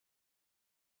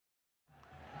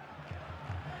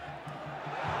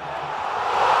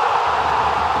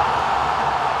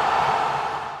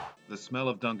smell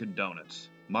of Dunkin' Donuts,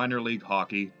 minor league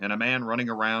hockey, and a man running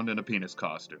around in a penis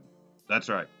costume. That's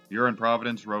right, you're in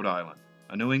Providence, Rhode Island,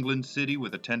 a New England city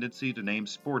with a tendency to name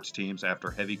sports teams after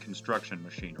heavy construction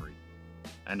machinery,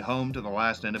 and home to the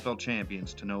last NFL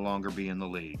champions to no longer be in the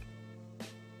league.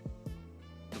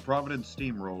 The Providence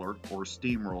Steam Roller, or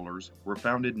Steamrollers, were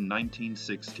founded in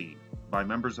 1916 by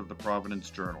members of the Providence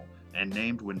Journal and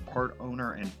named when part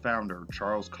owner and founder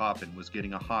Charles Coppin was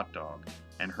getting a hot dog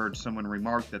and heard someone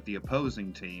remark that the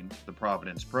opposing team, the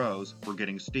Providence Pros, were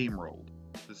getting steamrolled.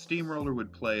 The Steamroller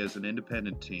would play as an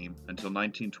independent team until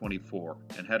 1924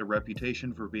 and had a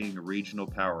reputation for being a regional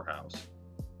powerhouse.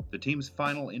 The team's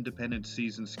final independent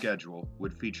season schedule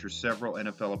would feature several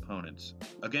NFL opponents.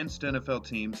 Against NFL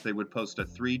teams, they would post a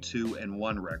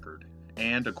 3-2-1 record,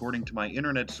 and according to my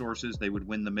internet sources, they would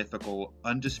win the mythical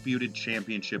Undisputed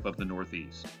Championship of the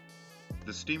Northeast.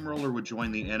 The Steamroller would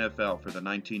join the NFL for the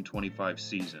 1925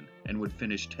 season and would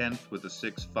finish 10th with a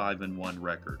 6-5-1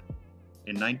 record.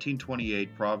 In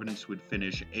 1928, Providence would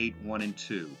finish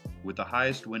 8-1-2. With the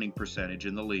highest winning percentage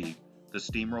in the league, the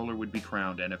Steamroller would be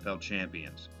crowned NFL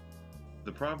champions.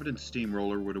 The Providence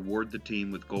Steamroller would award the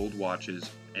team with gold watches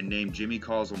and name Jimmy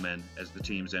Kozelman as the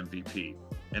team's MVP.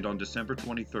 And on December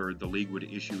 23rd, the league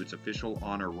would issue its official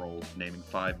honor roll naming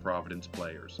 5 Providence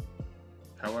players.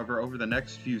 However, over the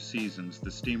next few seasons,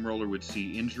 the Steamroller would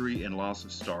see injury and loss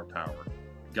of star power.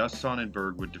 Gus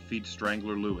Sonnenberg would defeat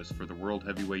Strangler Lewis for the World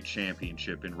Heavyweight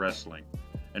Championship in wrestling,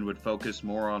 and would focus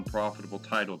more on profitable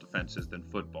title defenses than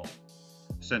football.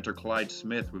 Center Clyde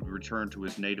Smith would return to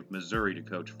his native Missouri to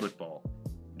coach football.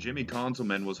 Jimmy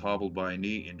Konzelman was hobbled by a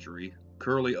knee injury.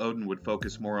 Curly Oden would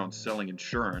focus more on selling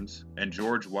insurance, and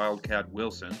George Wildcat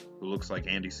Wilson, who looks like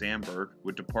Andy Samberg,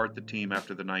 would depart the team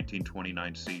after the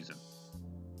 1929 season.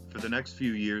 For the next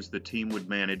few years, the team would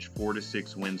manage 4 to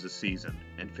 6 wins a season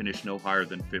and finish no higher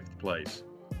than 5th place.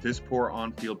 This poor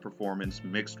on-field performance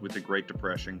mixed with the Great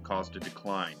Depression caused a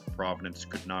decline Providence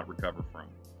could not recover from.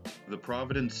 The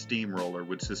Providence Steamroller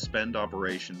would suspend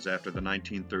operations after the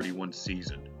 1931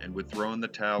 season and would throw in the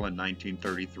towel in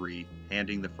 1933,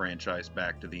 handing the franchise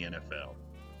back to the NFL.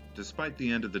 Despite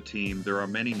the end of the team, there are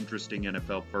many interesting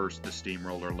NFL firsts the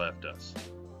Steamroller left us.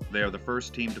 They are the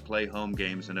first team to play home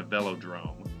games in a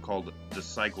velodrome called the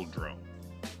Cycledrome.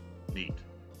 Neat.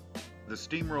 The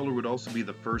Steamroller would also be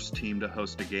the first team to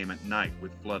host a game at night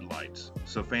with floodlights,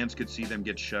 so fans could see them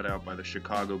get shut out by the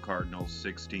Chicago Cardinals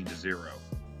 16-0.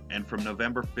 And from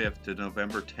November 5th to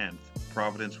November 10th,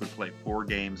 Providence would play 4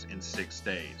 games in 6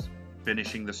 days,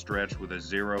 finishing the stretch with a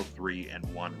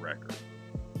 0-3-1 record.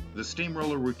 The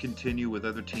Steamroller would continue with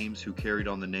other teams who carried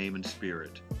on the name and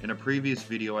spirit. In a previous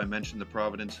video, I mentioned the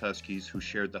Providence Huskies, who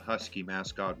shared the Husky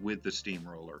mascot with the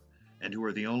Steamroller, and who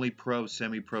are the only pro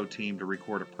semi-pro team to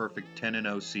record a perfect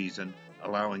 10-0 season,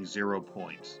 allowing 0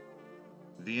 points.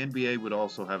 The NBA would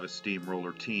also have a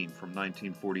Steamroller team from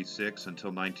 1946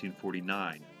 until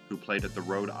 1949, who played at the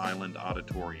Rhode Island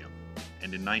Auditorium.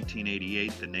 And in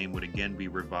 1988, the name would again be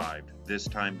revived, this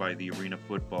time by the Arena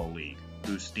Football League,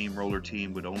 whose Steamroller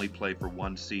team would only play for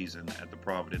 1 season at the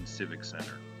Providence Civic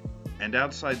Center. And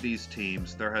outside these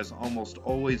teams, there has almost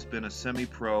always been a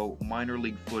semi-pro minor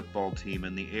league football team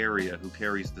in the area who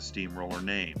carries the Steamroller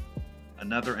name.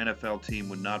 Another NFL team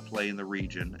would not play in the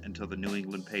region until the New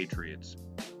England Patriots,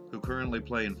 who currently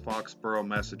play in Foxborough,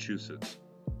 Massachusetts,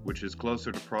 which is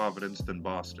closer to Providence than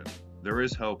Boston. There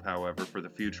is hope, however, for the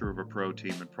future of a pro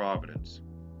team in Providence.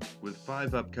 With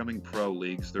 5 upcoming pro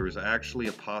leagues, there is actually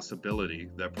a possibility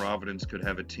that Providence could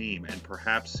have a team and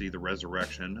perhaps see the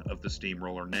resurrection of the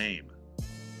Steamroller name.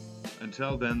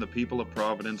 Until then, the people of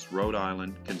Providence, Rhode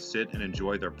Island can sit and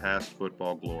enjoy their past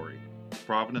football glory.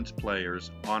 Providence players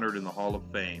honored in the Hall of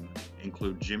Fame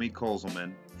include Jimmy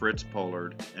Kozelman, Fritz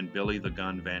Pollard, and Billy the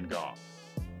Gun Van Gogh.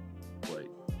 Wait,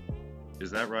 is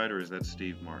that right or is that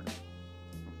Steve Martin?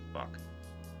 Oh, fuck.